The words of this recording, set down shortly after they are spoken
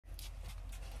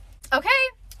Okay,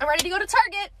 I'm ready to go to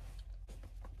Target.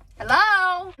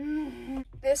 Hello?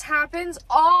 This happens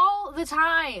all the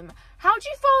time. How'd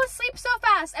you fall asleep so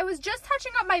fast? I was just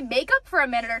touching up my makeup for a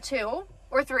minute or 2,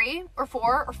 or 3, or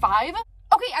 4, or 5.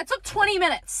 Okay, I took 20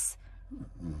 minutes.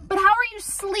 But how are you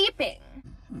sleeping?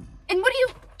 And what do you...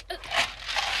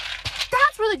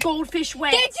 That's where the goldfish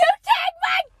went. Did you take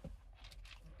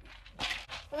my...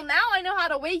 Well, now I know how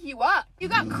to wake you up. You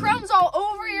got crumbs all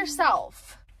over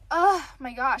yourself. Oh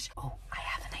my gosh. Oh, I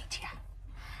have an idea.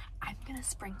 I'm gonna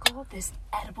sprinkle this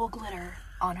edible glitter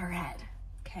on her head.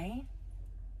 Okay?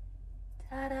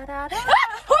 Da-da-da-da. What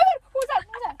was that?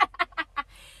 What was that?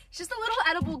 It's just a little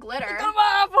edible glitter. Oh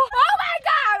my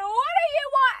god! What do you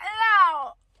want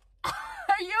now?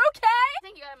 Are you okay? I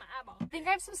think you got my eyeball. I think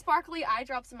I have some sparkly eye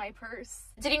drops in my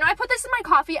purse. Did you know I put this in my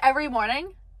coffee every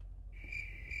morning?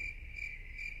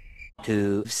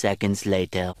 2 seconds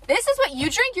later. This is what you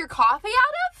drink your coffee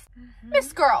out of?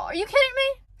 Miss girl, are you kidding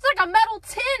me? It's like a metal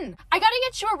tin. I gotta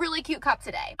get you a really cute cup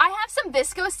today. I have some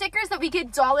Visco stickers that we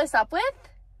could doll this up with.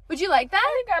 Would you like that?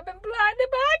 I think I've been blinded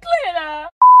by glitter.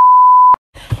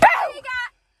 Boo!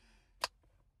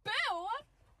 Boo?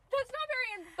 That's not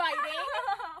very inviting.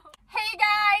 Hey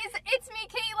guys, it's me,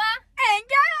 Kayla. And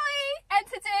Kelly. And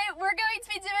today we're going to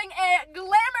be doing a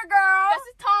Glamour Girl. This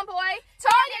is Tomboy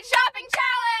Target Shopping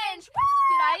Challenge. Woo!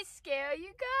 Did I scare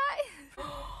you guys?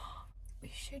 We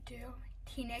should do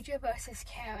Teenager versus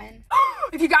Karen.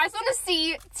 If you guys want to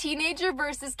see Teenager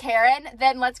versus Karen,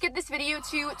 then let's get this video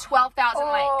to 12,000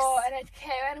 likes. Oh, and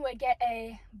Karen would get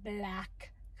a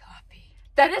black coffee.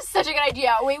 That is such a good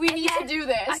idea. Wait, we need to do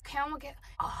this. Karen will get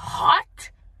a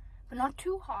hot, but not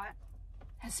too hot.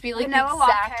 Has to be like the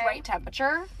exact right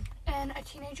temperature. And a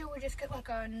teenager would just get like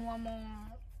a normal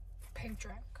pink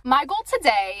drink. My goal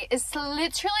today is to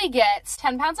literally get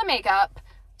 10 pounds of makeup,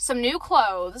 some new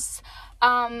clothes,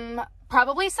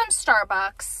 probably some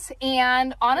Starbucks,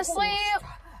 and honestly,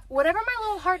 whatever my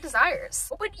little heart desires.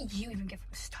 What would you even get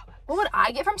from Starbucks? What would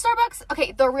I get from Starbucks?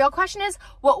 Okay, the real question is,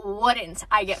 what wouldn't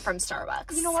I get from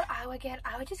Starbucks? You know what I would get?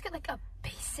 I would just get like a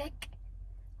basic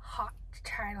hot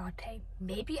chai latte.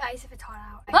 Maybe ice if it's hot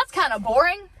out. That's kind of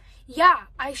boring. Yeah,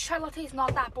 iced chai latte is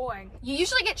not that boring. You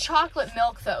usually get chocolate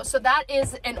milk though, so that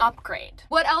is an upgrade.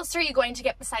 What else are you going to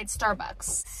get besides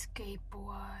Starbucks?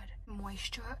 Skateboard,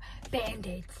 moisture,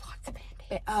 band-aids, lots of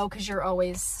band-aids. Oh, because you're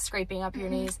always scraping up your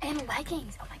knees. And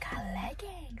leggings. Oh my god,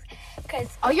 leggings.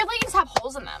 Because all your leggings have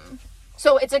holes in them.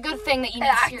 So it's a good thing that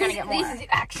you're going to get more. These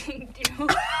actually do.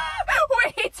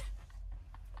 Wait.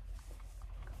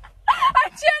 I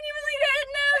genuinely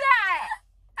didn't know that.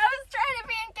 I was trying to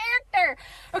be in character.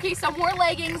 Okay, so more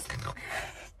leggings.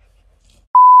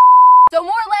 So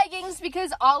more leggings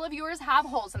because all of yours have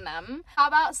holes in them. How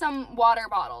about some water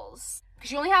bottles?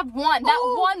 Because you only have one.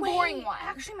 Boring one.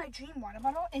 Actually, my dream water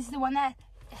bottle is the one that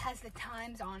has the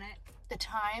times on it. The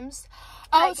times?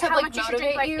 Oh, like so how like much you should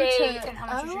drink by 8 and how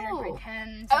much you should drink by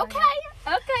 10. So okay.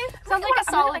 Sounds like a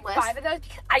solid list. 5 of those.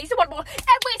 I used to want more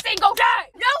every single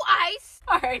day. No ice.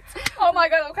 All right. Oh my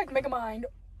god, okay, make a mind.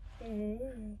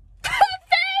 Thanks,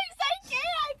 I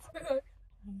can't. You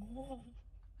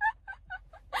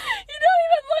don't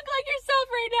even look like yourself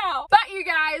right now. But you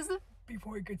guys,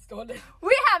 before we get started,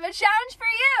 we have a challenge for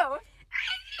you.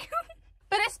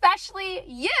 But especially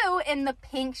you in the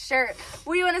pink shirt.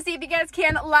 We want to see if you guys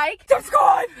can like,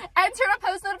 subscribe, and turn on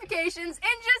post notifications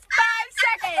in just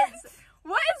 5 seconds.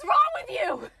 What is wrong with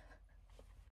you?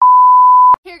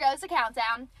 Here goes the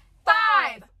countdown.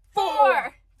 5,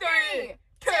 4, 3,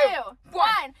 2, 1.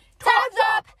 Time's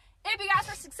up. If you guys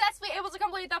were successfully able to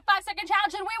complete the 5-second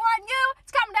challenge, and we want you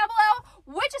to comment down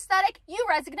below which aesthetic you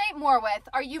resonate more with.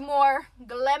 Are you more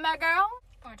Glamour Girl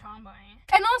or Tomboy?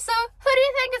 And also, who do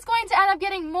you think is going to end up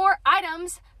getting more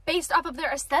items based off of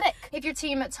their aesthetic? If you're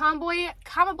team Tomboy,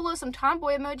 comment below some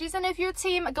Tomboy emojis. And if you're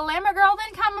team Glamour Girl,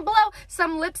 then comment below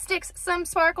some lipsticks, some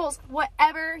sparkles,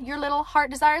 whatever your little heart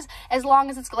desires, as long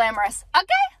as it's glamorous.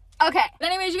 Okay? Okay.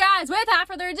 Anyways, you guys, without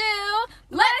further ado,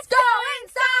 let's go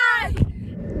inside!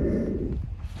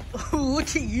 Oh,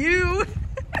 look at you.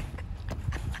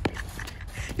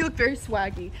 You look very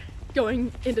swaggy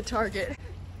going into Target.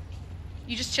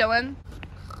 You just chilling?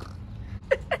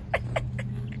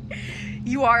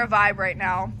 You are a vibe right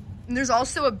now. And there's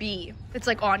also a bee that's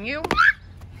like on you.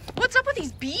 What's up with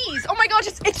these bees? Oh my gosh,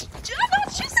 it's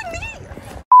chasing me.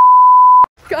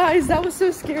 Guys, that was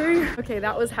so scary. Okay,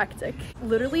 that was hectic.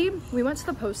 Literally, we went to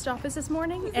the post office this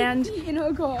morning and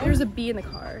there's a bee in the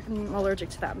car. I'm allergic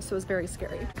to them, so it was very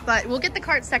scary. But we'll get the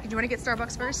cart second. Do you want to get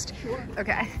Starbucks first? Sure.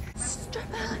 Okay.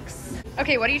 Starbucks.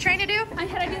 Okay, what are you trying to do? I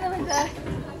had to do that like that.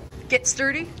 Get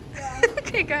sturdy? Yeah.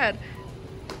 Okay, go ahead.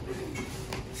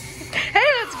 Hey,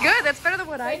 that's good. better than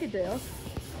what I could do.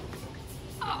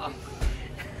 Oh.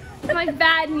 My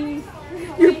bad knees.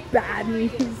 Your bad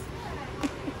knees.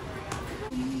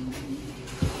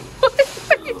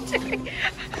 What are you doing?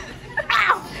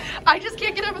 Ow! I just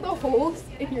can't get over the holes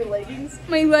in your leggings.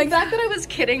 My legs. The fact that I was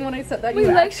kidding when I said that. My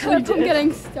legs hurt from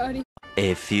getting started.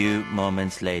 A few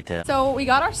moments later. So we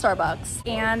got our Starbucks,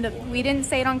 and we didn't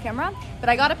say it on camera, but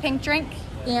I got a pink drink,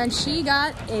 and she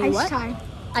got a Iced what? chai.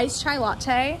 Iced chai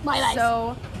latte. My life.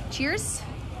 So cheers.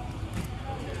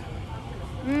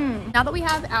 Now that we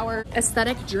have our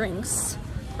aesthetic drinks,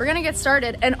 we're gonna get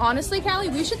started. And honestly, Callie,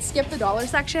 we should skip the dollar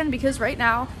section because right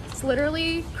now it's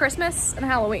literally Christmas and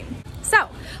Halloween. So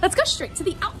let's go straight to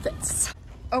the outfits.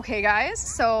 Okay guys,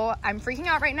 so I'm freaking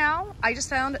out right now. I just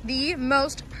found the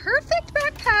most perfect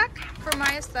backpack for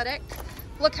my aesthetic.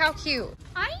 Look how cute.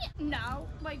 I know,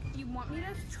 like, you want me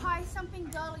to try something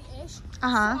girly-ish.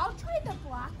 Uh-huh. So I'll try the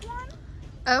black one.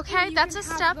 Okay, You that's can a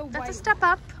have step. the That's a white step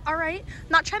up. All right.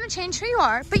 Not trying to change who you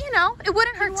are, but you know, it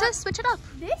wouldn't hurt to switch it up.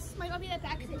 This might not be that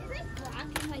bad because it is like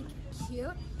black and like cute.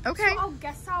 Okay. So I'll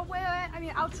guess I'll wear it. I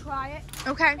mean, I'll try it.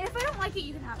 Okay. And if I don't like it,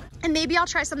 you can have it. And maybe I'll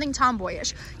try something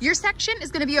tomboyish. Your section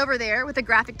is going to be over there with the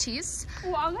graphic tees.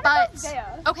 Well, I'm gonna But go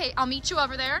there. okay, I'll meet you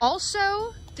over there.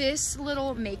 Also, this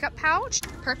little makeup pouch,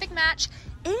 perfect match.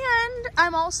 And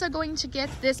I'm also going to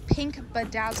get this pink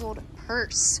bedazzled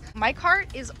purse. My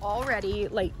cart is already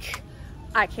like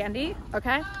eye candy,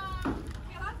 okay?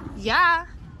 Yeah.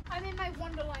 I'm in my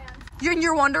wonderland. You're in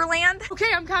your wonderland?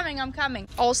 Okay, I'm coming.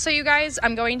 Also, you guys,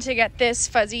 I'm going to get this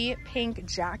fuzzy pink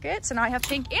jacket. So now I have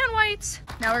pink and white.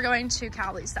 Now we're going to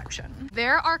Callie's section.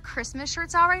 There are Christmas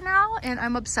shirts out right now, and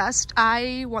I'm obsessed.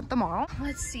 I want them all.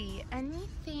 Let's see,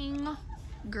 anything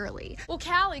girly. Well,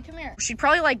 Callie, come here. She'd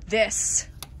probably like this.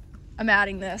 I'm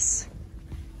adding this.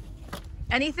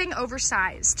 Anything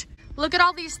oversized. Look at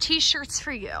all these t-shirts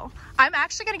for you. I'm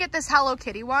actually gonna get this Hello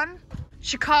Kitty one.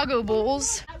 Chicago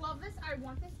Bulls. I love this. I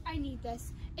want this. I need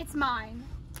this. It's mine.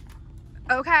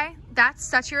 Okay,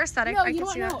 that's your aesthetic. No, I you can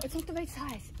don't see know. that. It's not the right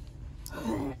size.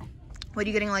 What are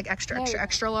you getting, like extra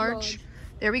large? Large.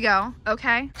 There we go.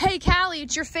 Okay. Hey, Callie,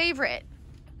 it's your favorite.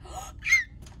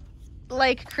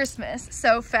 Like Christmas,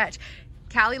 so fetch.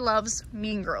 Callie loves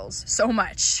Mean Girls so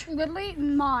much. Literally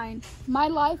mine. My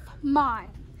life, mine.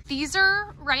 These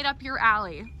are right up your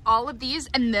alley. All of these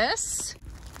and this.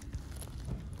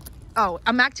 Oh,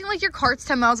 I'm acting like your cart's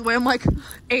 10 miles away. I'm like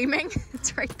aiming.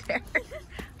 It's right there.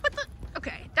 What the?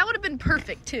 Okay, that would have been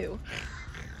perfect too.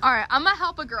 All right, I'm gonna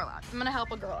help a girl out.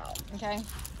 Okay?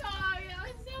 Sorry, that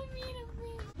was so mean of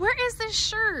me. Where is this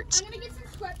shirt? I'm gonna get some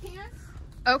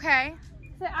sweatpants. Okay.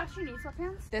 Does it actually need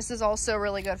sweatpants? This is also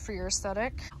really good for your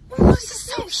aesthetic. Oh, this is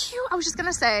so cute. I was just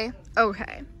gonna say,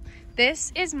 okay.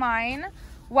 This is mine.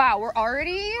 Wow, we're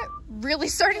already really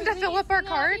starting to fill up our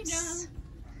carts.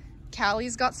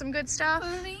 Callie's got some good stuff.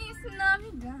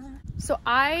 So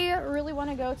I really want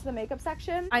to go to the makeup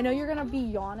section. I know you're gonna be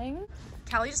yawning.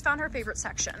 Callie just found her favorite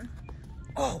section.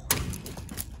 Oh.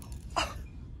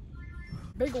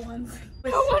 Big ones.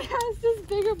 No one has this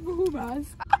bigger boob ass.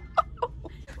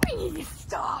 We need to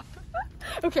stop.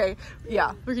 Okay,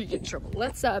 yeah, we're gonna get in trouble.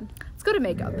 Let's go to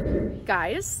makeup.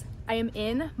 Guys, I am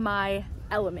in my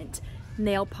element.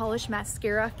 Nail polish,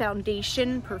 mascara,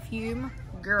 foundation, perfume,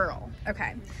 girl.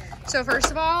 Okay, so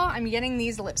first of all, I'm getting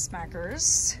these lip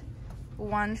smackers.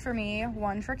 One for me,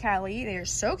 one for Callie. They're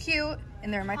so cute,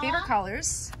 and they're my favorite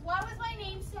colors. What was my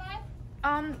name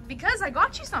said? Because I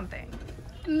got you something.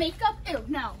 Makeup? Ew,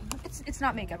 no. It's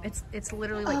not makeup. It's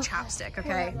literally like chapstick,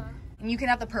 okay? Whatever. And you can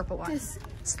have the purple one.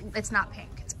 It's not pink,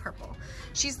 it's purple.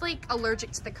 She's like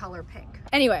allergic to the color pink.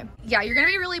 Anyway, yeah, you're gonna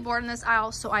be really bored in this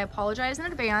aisle, so I apologize in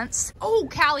advance. Oh,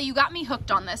 Callie, you got me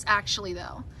hooked on this actually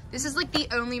though. This is like the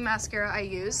only mascara I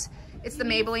use. It's the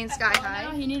Maybelline Sky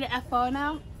High. You need an FO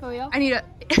now? For real? I need a,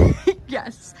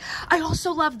 yes. I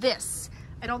also love this.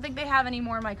 I don't think they have any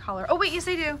more in my color. Oh wait, yes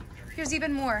they do. Here's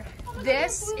even more.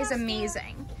 This is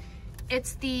amazing.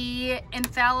 It's the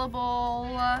Infallible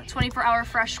 24-hour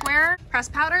Fresh Wear press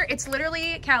powder. It's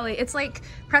literally, Callie, it's like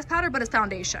press powder, but it's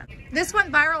foundation. This went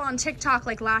viral on TikTok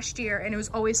like last year and it was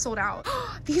always sold out.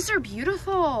 These are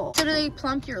beautiful. So do they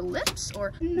plump your lips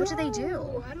or what do they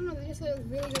do? I don't know, they just have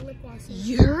really good lip gloss.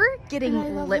 You're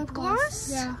getting lip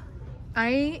gloss? Yeah.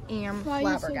 I am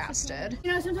flabbergasted.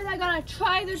 You know, sometimes I gotta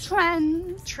try the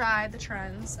trends. Try the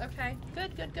trends. Okay,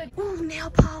 good. Ooh, nail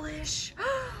polish.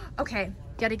 Okay,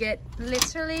 gotta get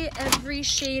literally every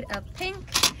shade of pink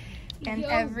and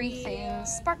everything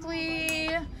sparkly.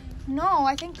 No,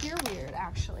 I think you're weird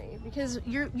actually because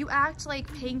you act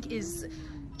like pink is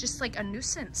just like a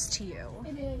nuisance to you.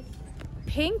 It is.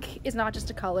 Pink is not just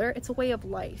a color, it's a way of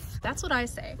life. That's what I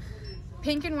say.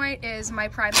 Pink and white is my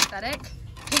prime aesthetic.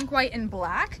 Pink, white, and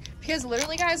black. Because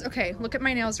literally, guys, okay, look at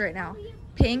my nails right now.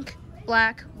 Pink,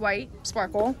 black, white,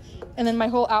 sparkle. And then my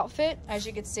whole outfit, as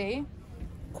you can see,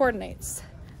 coordinates.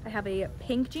 I have a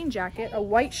pink jean jacket, a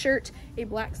white shirt, a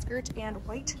black skirt, and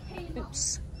white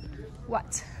boots.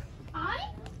 What? I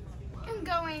am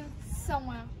going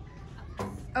somewhere.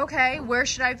 Okay, where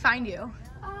should I find you?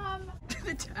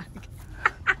 The tag.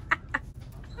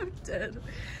 I'm dead.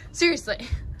 Seriously,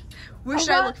 where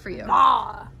should I look for you?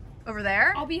 Nah. Over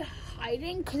there? I'll be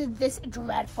hiding because of this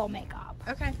dreadful makeup.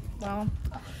 Okay, well,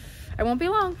 I won't be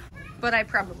long, but I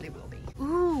probably will be.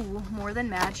 Ooh, More Than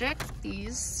Magic.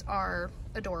 These are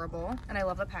adorable, and I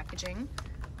love the packaging.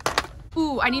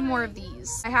 Ooh, I need more of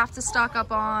these. I have to stock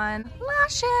up on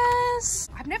lashes.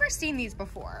 I've never seen these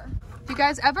before. If you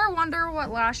guys ever wonder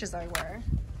what lashes I wear,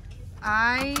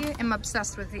 I am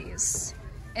obsessed with these.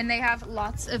 And they have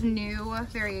lots of new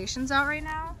variations out right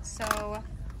now. So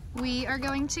we are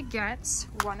going to get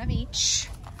one of each.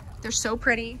 They're so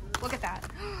pretty. Look at that.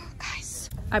 Guys,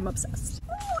 I'm obsessed.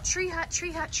 Ooh, tree hut,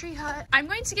 tree hut, tree hut. I'm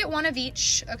going to get one of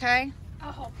each, okay?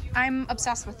 I'll help you. I'm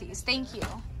obsessed with these. Thank you.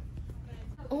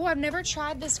 Oh, I've never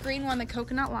tried this green one, the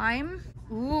coconut lime.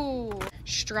 Ooh,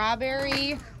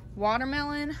 strawberry,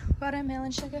 watermelon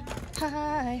sugar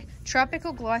high,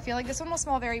 tropical glow. I feel like this one will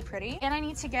smell very pretty. And I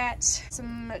need to get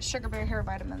some sugar bear hair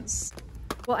vitamins.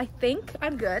 Well, I think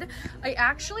I'm good. I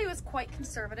actually was quite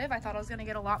conservative. I thought I was gonna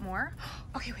get a lot more.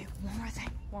 Okay, wait,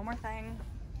 one more thing.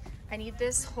 I need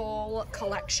this whole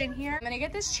collection here. I'm gonna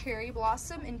get this cherry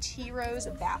blossom and tea rose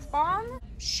bath bomb,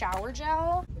 shower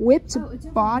gel, whipped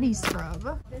body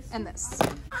scrub, and this.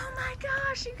 Oh my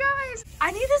gosh, you guys!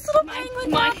 I need this little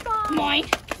penguin bath bomb.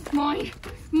 Mine.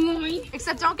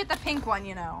 Except don't get the pink one,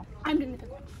 you know. I'm doing the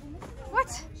pink one.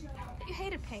 What? You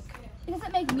hated pink. It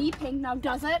doesn't make me pink now,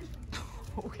 does it?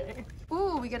 Okay.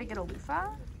 Ooh, we gotta get a loofah.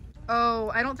 Oh,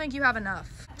 I don't think you have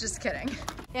enough. Just kidding.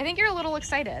 I think you're a little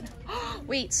excited.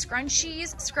 Wait,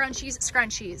 scrunchies, scrunchies,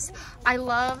 scrunchies. I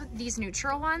love these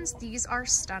neutral ones. These are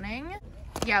stunning.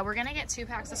 Yeah, we're gonna get 2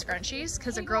 packs of scrunchies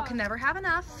because a girl can never have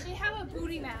enough. They have a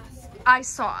booty mask. I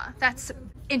saw. That's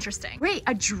interesting. Wait,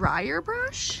 a dryer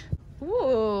brush?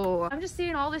 Ooh, I'm just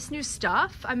seeing all this new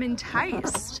stuff. I'm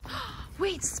enticed.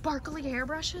 Wait, sparkly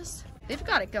hairbrushes? They've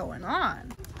got it going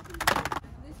on.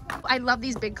 I love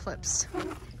these big clips.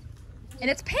 And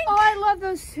it's pink. Oh, I love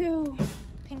those too.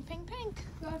 Pink, pink, pink.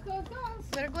 Go, go, go.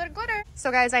 Glitter, glitter, glitter.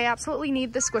 So guys, I absolutely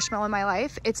need the Squishmallow in my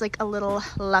life. It's like a little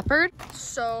leopard.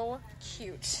 So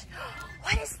cute.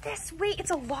 What is this? Wait, it's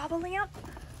a lava lamp?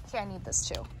 Okay, I need this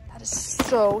too. That is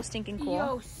so stinking cool.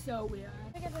 Yo, so weird.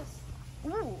 Look at this.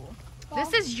 Ooh,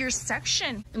 this is your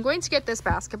section. I'm going to get this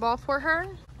basketball for her.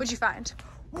 What'd you find?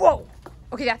 Whoa.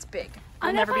 Okay, that's big.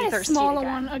 I'll never be thirsty smaller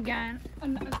again. one again.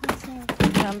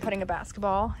 And I'm putting a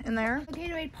basketball in there. The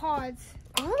Gatorade pods.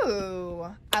 Ooh,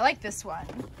 I like this one.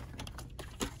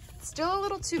 Still a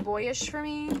little too boyish for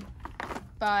me,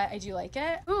 but I do like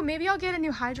it. Ooh, maybe I'll get a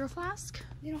new hydro flask.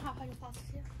 They don't have hydro flasks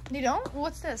here. You don't?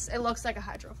 What's this? It looks like a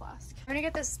hydro flask. I'm gonna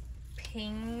get this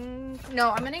pink.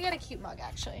 No, I'm gonna get a cute mug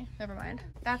actually. Never mind.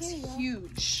 That's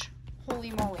huge.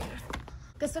 Holy moly.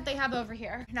 Guess what they have over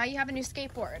here? Now you have a new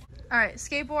skateboard. All right,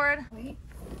 skateboard. Wait.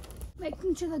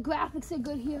 Making sure the graphics are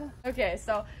good here. Okay,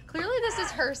 so clearly this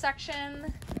is her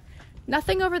section.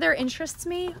 Nothing over there interests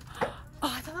me.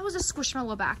 Oh, I thought that was a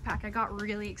Squishmallow backpack. I got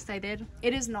really excited.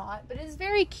 It is not, but it is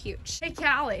very cute. Hey,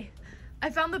 Callie,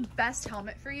 I found the best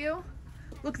helmet for you.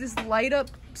 Look, this light up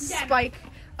spike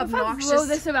obnoxious. Throw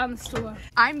this around the store.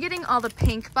 I'm getting all the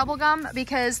pink bubble gum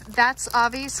because that's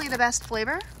obviously the best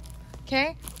flavor.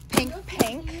 Okay, pink,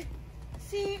 pink.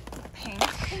 See, pink.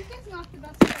 pink is not the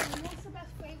best flavor. What's the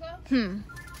best flavor?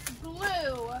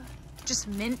 Blue. Just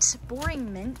mint,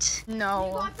 boring mint. You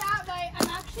No. got that right. I'm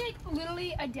actually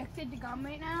literally addicted to gum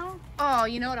right now. Oh,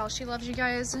 you know what else she loves, you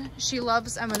guys? She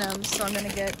loves M&Ms, so I'm gonna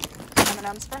get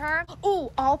M&Ms for her.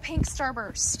 Oh, all pink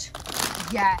Starburst.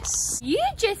 Yes. You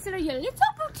just sit on your little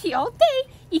booty all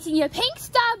day, eating your pink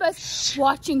Starburst,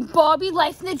 watching Barbie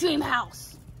Life in the Dream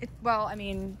House. Well, I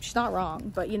mean, she's not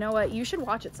wrong, but you know what? You should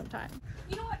watch it sometime.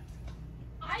 You know what?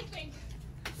 I think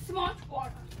smart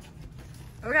water.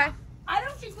 Okay. I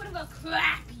don't drink whatever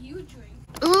crap you drink.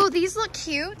 Ooh, these look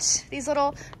cute. These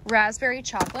little raspberry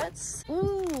chocolates.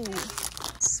 Ooh,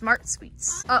 smart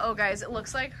sweets. Uh-oh, guys, it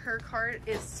looks like her cart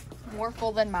is more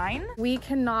full than mine. We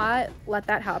cannot let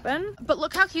that happen. But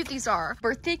look how cute these are.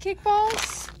 Birthday cake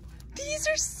balls. These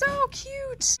are so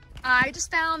cute. I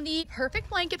just found the perfect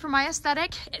blanket for my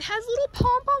aesthetic. It has little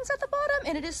pom-poms at the bottom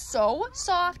and it is so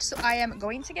soft. So I am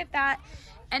going to get that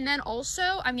And then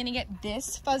also I'm gonna get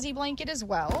this fuzzy blanket as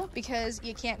well because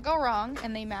you can't go wrong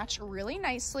and they match really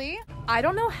nicely. I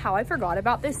don't know how I forgot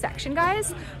about this section,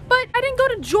 guys, but I didn't go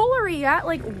to jewelry yet.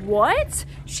 Like, what?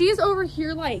 She's over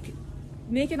here like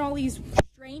making all these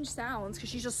strange sounds because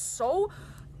she's just so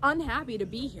unhappy to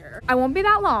be here. I won't be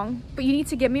that long, but you need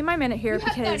to give me my minute here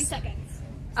because 30 seconds.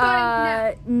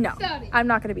 No, I'm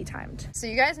not gonna be timed. So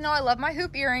you guys know I love my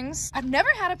hoop earrings. I've never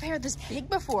had a pair this big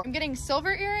before. I'm getting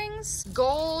silver earrings,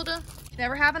 gold,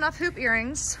 never have enough hoop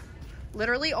earrings.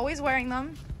 Literally always wearing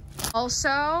them. Also,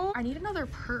 I need another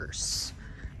purse.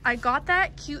 I got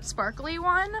that cute sparkly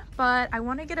one, but I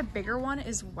wanna get a bigger one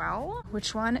as well.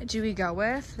 Which one do we go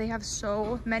with? They have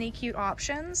so many cute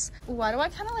options. Why do I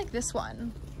kinda like this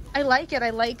one? I like it,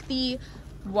 I like the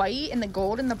white and the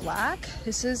gold and the black.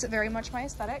 This is very much my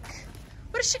aesthetic.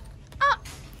 What is she?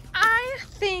 I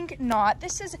think not.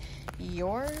 This is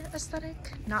your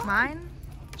aesthetic, not mine.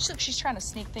 She's trying to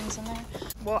sneak things in there.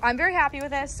 Well, I'm very happy with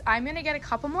this. I'm gonna get a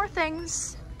couple more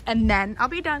things and then I'll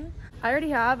be done. I already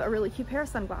have a really cute pair of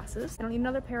sunglasses. I don't need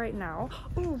another pair right now.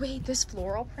 Oh wait, this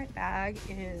floral print bag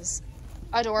is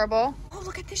adorable. Oh,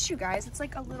 look at this, you guys. It's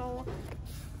like a little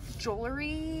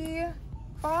jewelry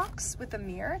box with a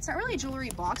mirror. It's not really a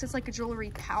jewelry box, it's like a jewelry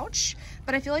pouch,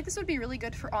 but I feel like this would be really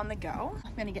good for on the go.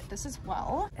 I'm gonna get this as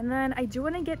well. And then I do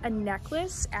want to get a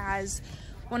necklace as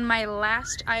one of my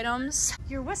last items.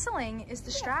 Your whistling is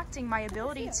distracting my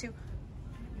ability to...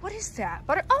 What is that?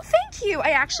 Oh, thank you! I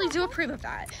actually do approve of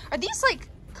that. Are these like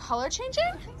color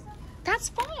changing? That's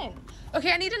fun.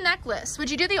 Okay, I need a necklace. Would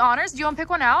you do the honors? Do you want to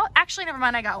pick one out? Actually, never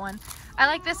mind, I got one. I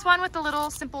like this one with the little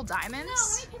simple diamonds.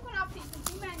 No, let me pick one out, please,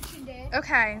 since you mentioned it.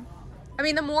 Okay. I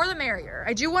mean, the more the merrier.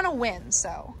 I do want to win,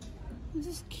 so. This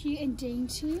is cute and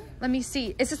dainty. Let me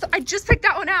see. Is this? I just picked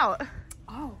that one out.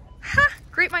 Oh. Ha!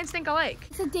 Great minds think alike.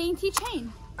 It's a dainty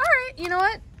chain. All right. You know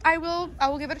what? I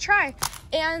will give it a try.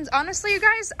 And honestly, you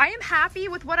guys, I am happy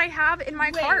with what I have in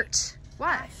my cart.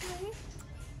 What? Actually,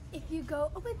 if you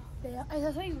go over there, I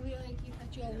saw something really cute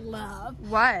that you'll love.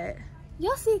 What?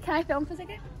 You'll see. Can I film for a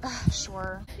second?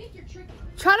 Sure. I think you're tricky.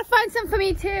 Try to find some for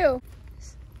me too.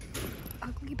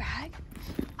 Ugly bag.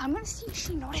 I'm gonna see if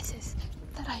she notices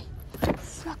that I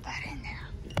snuck that in there.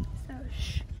 So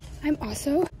shh. I'm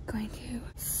also going to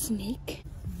sneak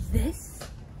this.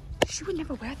 She would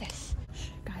never wear this. Shh,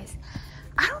 guys,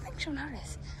 I don't think she'll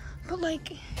notice. But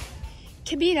like,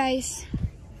 to be nice,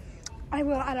 I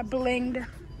will add a blinged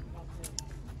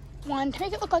one to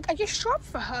make it look like I just shopped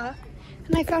for her.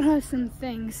 And I found her some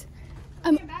things.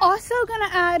 I'm also gonna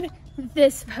add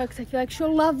this for her because I feel like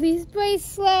she'll love these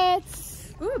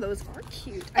bracelets. Ooh, those are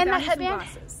cute. And I my got you some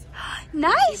headband. glasses.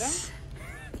 Nice.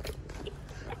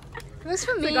 Those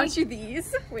for me. I got you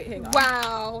these. Wait, hang on.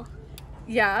 Wow.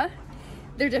 Yeah,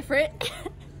 they're different.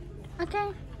 Okay,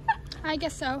 I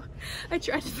guess so. I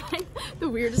tried to find the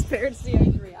weirdest pair to see how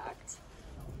you react.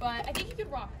 But I think you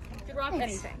could rock. You could rock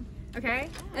anything. Okay?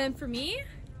 And for me,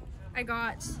 I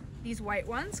got these white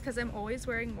ones because I'm always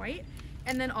wearing white.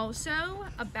 And then also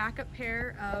a backup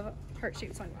pair of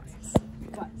heart-shaped sunglasses.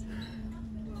 What?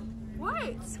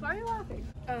 What? Why are you laughing?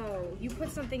 Oh, you put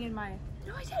something in my...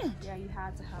 No, I didn't. Yeah, you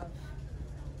had to have...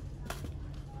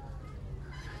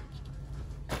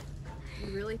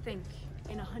 You really think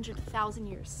in 100,000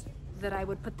 years that I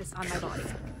would put this on my body?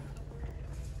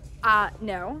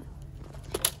 No.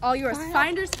 All yours.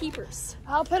 Finders keepers.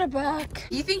 I'll put it back.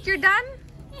 You think you're done?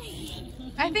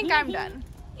 I think I'm done.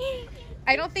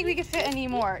 I don't think we could fit any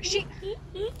more.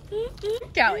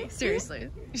 Callie, seriously.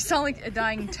 You sound like a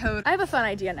dying toad. I have a fun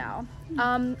idea now.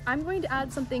 I'm going to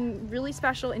add something really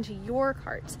special into your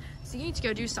cart. So you need to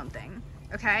go do something,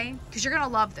 okay? Because you're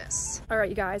gonna love this. All right,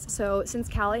 you guys. So since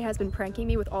Callie has been pranking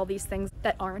me with all these things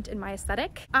that aren't in my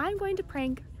aesthetic, I'm going to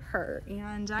prank her.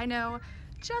 And I know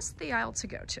just the aisle to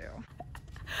go to.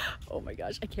 Oh my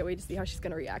gosh, I can't wait to see how she's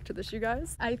gonna react to this, you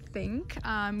guys. I think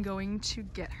I'm going to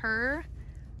get her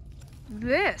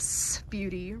this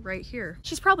beauty right here.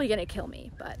 She's probably gonna kill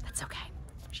me, but that's okay.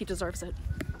 She deserves it.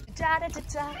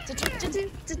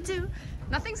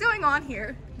 Nothing's going on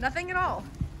here. Nothing at all.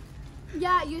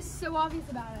 Yeah, you're so obvious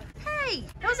about it. Hey,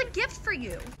 that was a gift for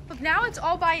you. Look, now it's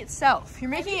all by itself. You're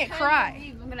making it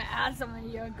cry. I'm gonna add something to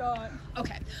your cart.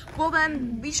 Okay, well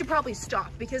then we should probably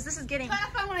stop because this is getting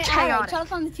chaotic. Try to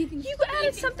find the two things. You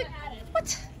added something.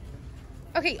 What?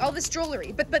 Okay, all this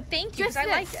jewelry, but thank you because I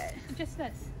like it. Just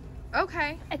this.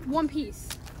 Okay. It's one piece.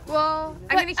 Well,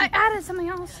 I'm gonna keep. I added something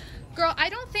else. Girl, I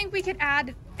don't think we could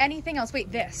add anything else.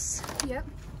 Wait, this. Yep.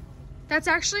 That's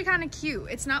actually kind of cute.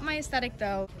 It's not my aesthetic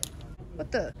though. What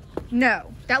the?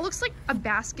 No, that looks like a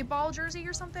basketball jersey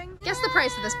or something. Guess the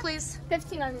price of this, please.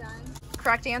 $15.99.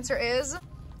 Correct answer is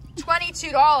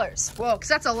 $22. Whoa, because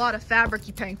that's a lot of fabric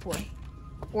you're paying for.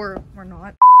 Or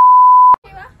not.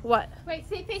 Kayla? What? Wait,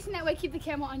 stay facing that way. Keep the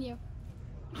camera on you.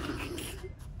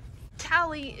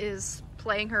 Callie is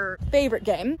playing her favorite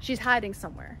game. She's hiding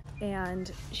somewhere.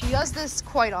 And she does this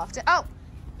quite often. Oh,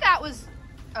 that was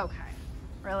okay.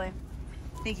 Really?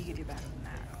 I think you could do better than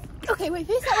that. Okay, wait,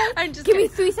 face that way. I'm just Give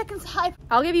kidding. me 3 seconds high.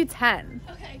 I'll give you 10.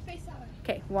 Okay, face that way.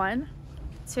 Okay, 1,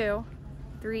 2,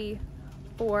 3,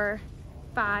 4,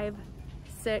 5,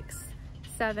 6,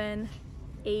 7,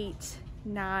 8,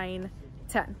 9,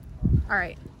 10. All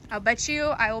right, I'll bet you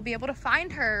I will be able to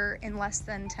find her in less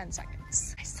than 10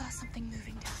 seconds. I saw something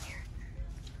moving down here.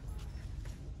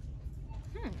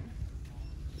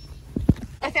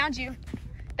 I found you.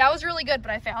 That was really good,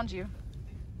 but I found you.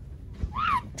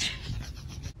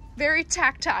 Very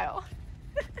tactile.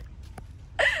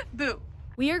 Boo.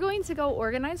 We are going to go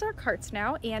organize our carts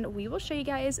now, and we will show you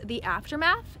guys the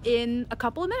aftermath in a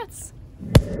couple of minutes.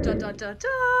 Da, da, da, da.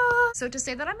 So to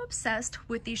say that I'm obsessed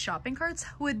with these shopping carts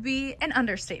would be an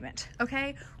understatement,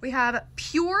 okay? We have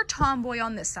pure tomboy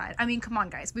on this side. I mean, come on,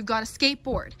 guys. We've got a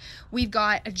skateboard. We've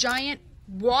got a giant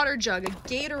water jug, a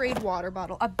Gatorade water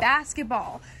bottle, a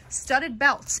basketball, studded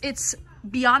belts. It's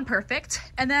beyond perfect.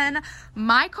 And then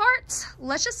my cart,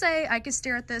 let's just say I could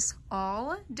stare at this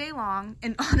all day long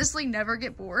and honestly never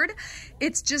get bored.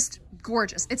 It's just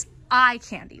gorgeous. It's eye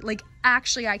candy, like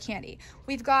actually eye candy.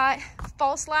 We've got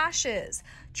false lashes,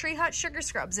 Tree Hut sugar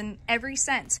scrubs in every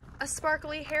scent, a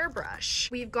sparkly hairbrush.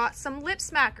 We've got some lip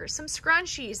smackers, some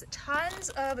scrunchies, tons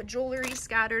of jewelry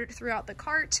scattered throughout the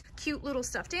cart, cute little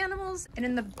stuffed animals. And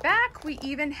in the back, we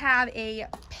even have a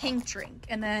pink drink.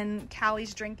 And then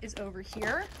Callie's drink is over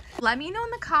here. Let me know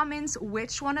in the comments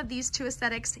which one of these two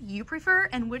aesthetics you prefer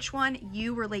and which one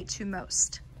you relate to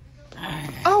most.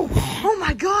 Oh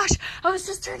my gosh, I was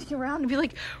just turning around to be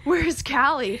like, where's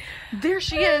Callie? There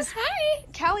she is. Hi.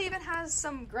 Callie even has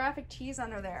some graphic tees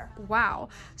under there. Wow.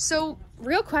 So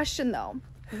real question though,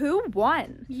 who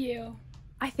won? You.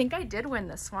 I think I did win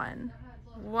this one.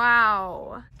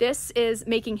 Wow. This is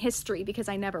making history because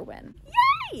I never win.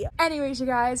 Yay! Anyways, you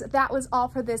guys, that was all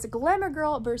for this Glamour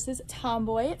Girl versus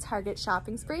Tomboy Target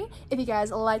shopping spree. If you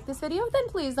guys like this video, then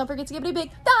please don't forget to give it a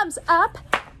big thumbs up.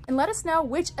 And let us know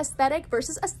which aesthetic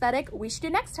versus aesthetic we should do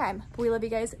next time. We love you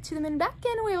guys to the moon and back,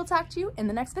 and we will talk to you in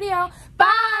the next video.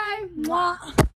 Bye! Mwah.